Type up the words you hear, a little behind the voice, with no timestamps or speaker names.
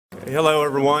Hello,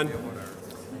 everyone.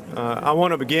 I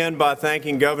want to begin by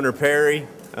thanking Governor Perry,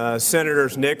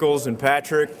 Senators Nichols and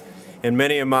Patrick, and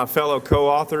many of my fellow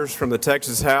co-authors from the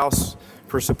Texas House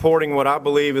for supporting what I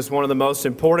believe is one of the most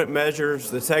important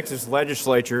measures the Texas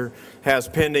legislature has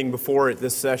pending before it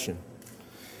this session.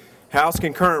 House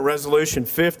Concurrent Resolution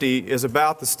 50 is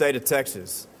about the state of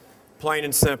Texas, plain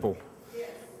and simple.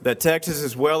 That Texas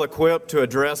is well equipped to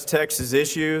address Texas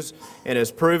issues and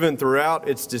has proven throughout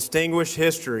its distinguished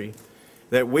history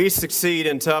that we succeed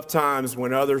in tough times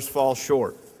when others fall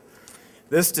short.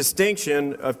 This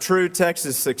distinction of true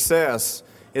Texas success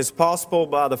is possible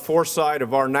by the foresight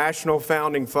of our national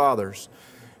founding fathers,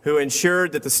 who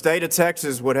ensured that the state of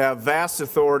Texas would have vast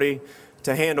authority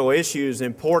to handle issues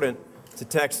important to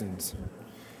Texans.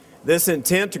 This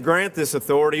intent to grant this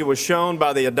authority was shown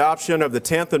by the adoption of the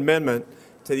 10th Amendment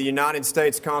to the United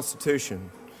States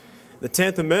Constitution. The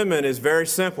 10th Amendment is very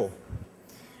simple.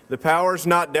 The powers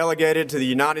not delegated to the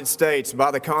United States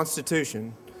by the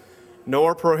Constitution,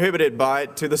 nor prohibited by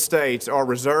it to the states, are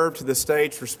reserved to the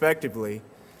states respectively,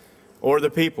 or the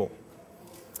people.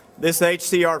 This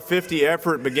HCR 50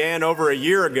 effort began over a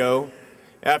year ago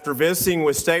after visiting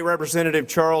with State Representative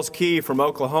Charles Key from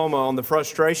Oklahoma on the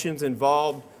frustrations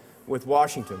involved with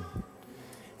Washington.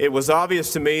 It was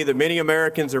obvious to me that many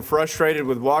Americans are frustrated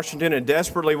with Washington and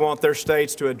desperately want their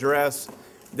states to address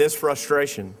this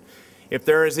frustration. If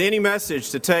there is any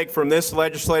message to take from this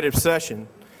legislative session,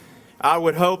 I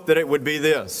would hope that it would be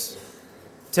this: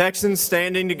 Texans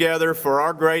standing together for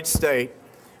our great state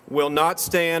will not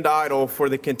stand idle for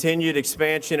the continued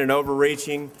expansion and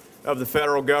overreaching of the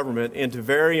federal government into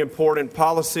very important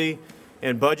policy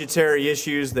and budgetary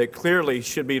issues that clearly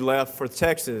should be left for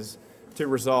Texas to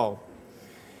resolve.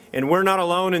 And we're not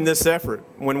alone in this effort.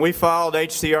 When we filed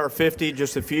HCR 50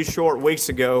 just a few short weeks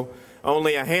ago,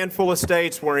 only a handful of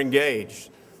states were engaged.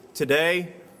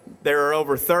 Today, there are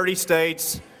over 30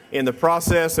 states in the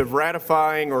process of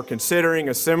ratifying or considering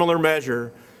a similar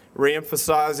measure,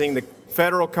 reemphasizing the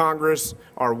federal Congress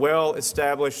our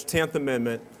well-established 10th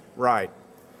Amendment right.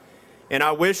 And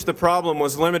I wish the problem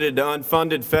was limited to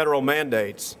unfunded federal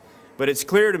mandates, but it's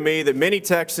clear to me that many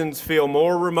Texans feel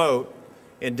more remote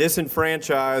and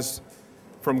disenfranchised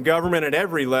from government at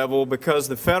every level because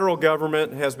the federal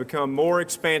government has become more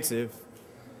expansive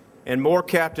and more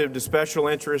captive to special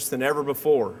interests than ever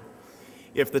before.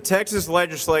 If the Texas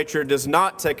legislature does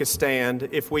not take a stand,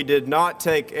 if we did not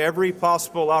take every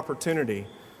possible opportunity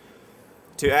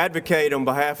to advocate on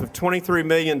behalf of 23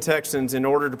 million Texans in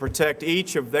order to protect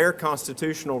each of their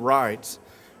constitutional rights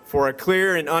for a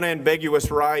clear and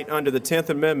unambiguous right under the 10th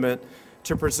Amendment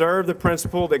to preserve the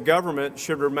principle that government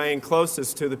should remain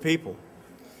closest to the people,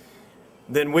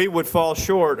 then we would fall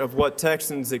short of what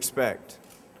Texans expect.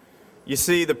 You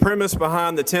see, the premise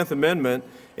behind the 10th Amendment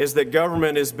is that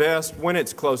government is best when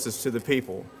it's closest to the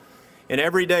people, and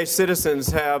everyday citizens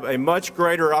have a much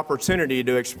greater opportunity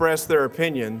to express their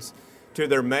opinions to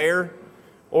their mayor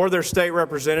or their state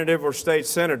representative or state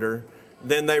senator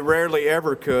than they rarely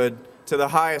ever could to the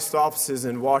highest offices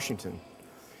in Washington.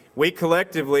 We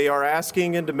collectively are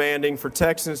asking and demanding for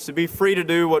Texans to be free to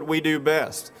do what we do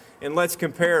best. And let's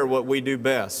compare what we do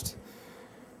best.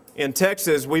 In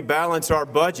Texas, we balance our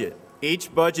budget,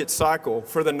 each budget cycle,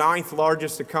 for the 9th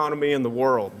largest economy in the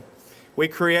world. We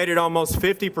created almost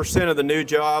 50% of the new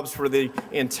jobs for the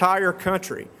entire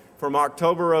country from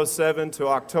October '07 to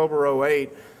October '08.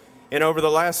 And over the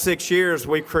last 6 years,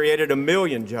 we've created 1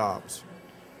 million jobs.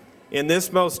 In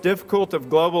this most difficult of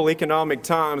global economic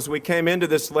times, we came into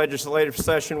this legislative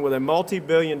session with a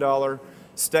multi-billion-dollar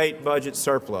state budget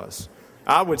surplus.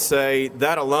 I would say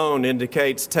that alone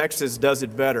indicates Texas does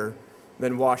it better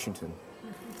than Washington.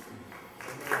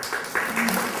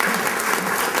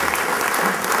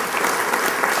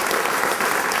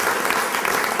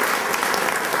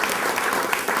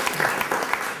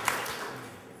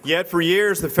 Yet for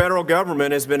years, the federal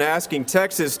government has been asking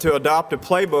Texas to adopt a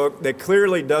playbook that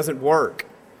clearly doesn't work.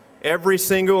 Every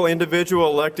single individual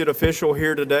elected official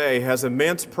here today has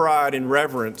immense pride and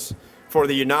reverence for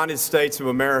the United States of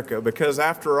America because,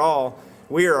 after all,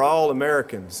 we are all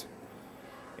Americans.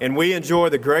 And we enjoy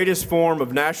the greatest form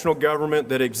of national government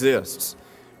that exists.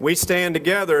 We stand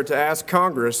together to ask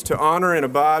Congress to honor and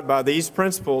abide by these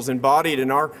principles embodied in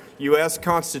our U.S.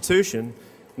 Constitution,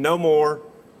 no more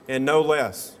and no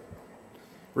less.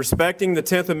 Respecting the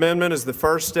 10th Amendment is the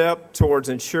first step towards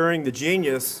ensuring the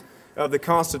genius of the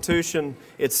Constitution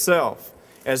itself,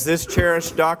 as this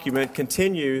cherished document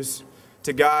continues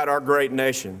to guide our great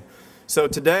nation. So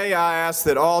today I ask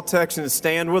that all Texans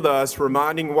stand with us,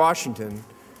 reminding Washington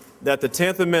that the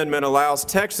 10th Amendment allows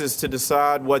Texas to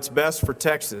decide what's best for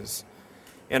Texas,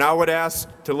 and I would ask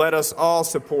to let us all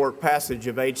support passage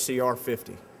of H.C.R.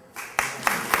 50.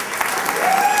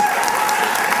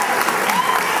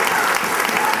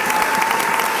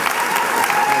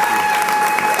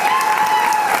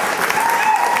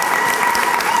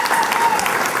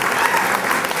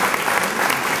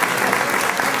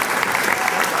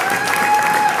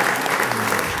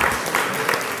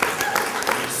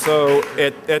 So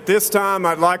at this time,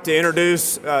 I'd like to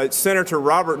introduce Senator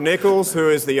Robert Nichols, who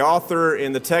is the author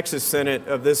in the Texas Senate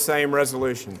of this same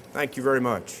resolution. Thank you very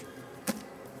much.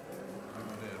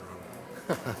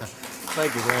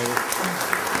 Thank you, Brandon.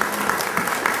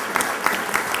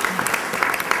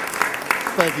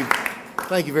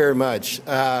 Thank you very much.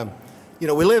 You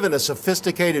know, we live in a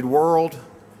sophisticated world,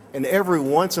 and every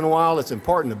once in a while it's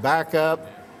important to back up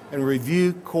and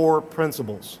review core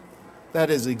principles. That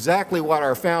is exactly what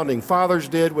our founding fathers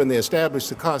did when they established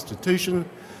the Constitution.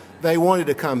 They wanted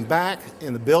to come back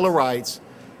in the Bill of Rights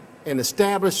and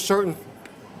establish certain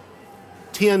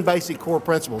 10 basic core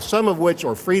principles, some of which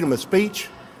are freedom of speech,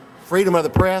 freedom of the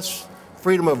press,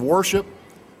 freedom of worship,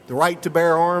 the right to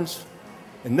bear arms,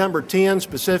 and number 10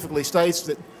 specifically states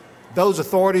that those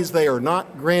authorities they are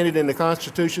not granted in the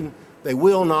Constitution, they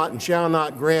will not and shall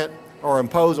not grant or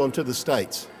impose onto the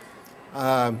states.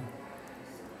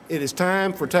 It is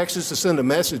time for Texas to send a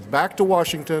message back to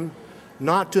Washington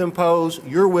not to impose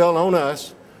your will on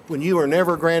us when you were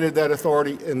never granted that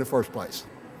authority in the first place.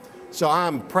 So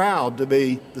I'm proud to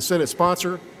be the Senate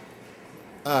sponsor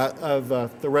of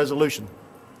the resolution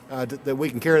that we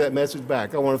can carry that message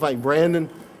back. I want to thank Brandon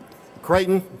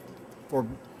Creighton for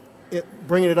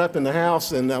bringing it up in the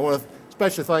House, and I want to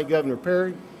especially thank Governor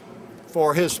Perry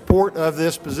for his support of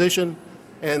this position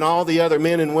and all the other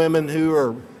men and women who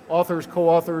are authors,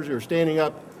 co-authors, who are standing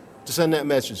up to send that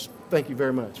message. Thank you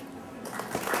very much.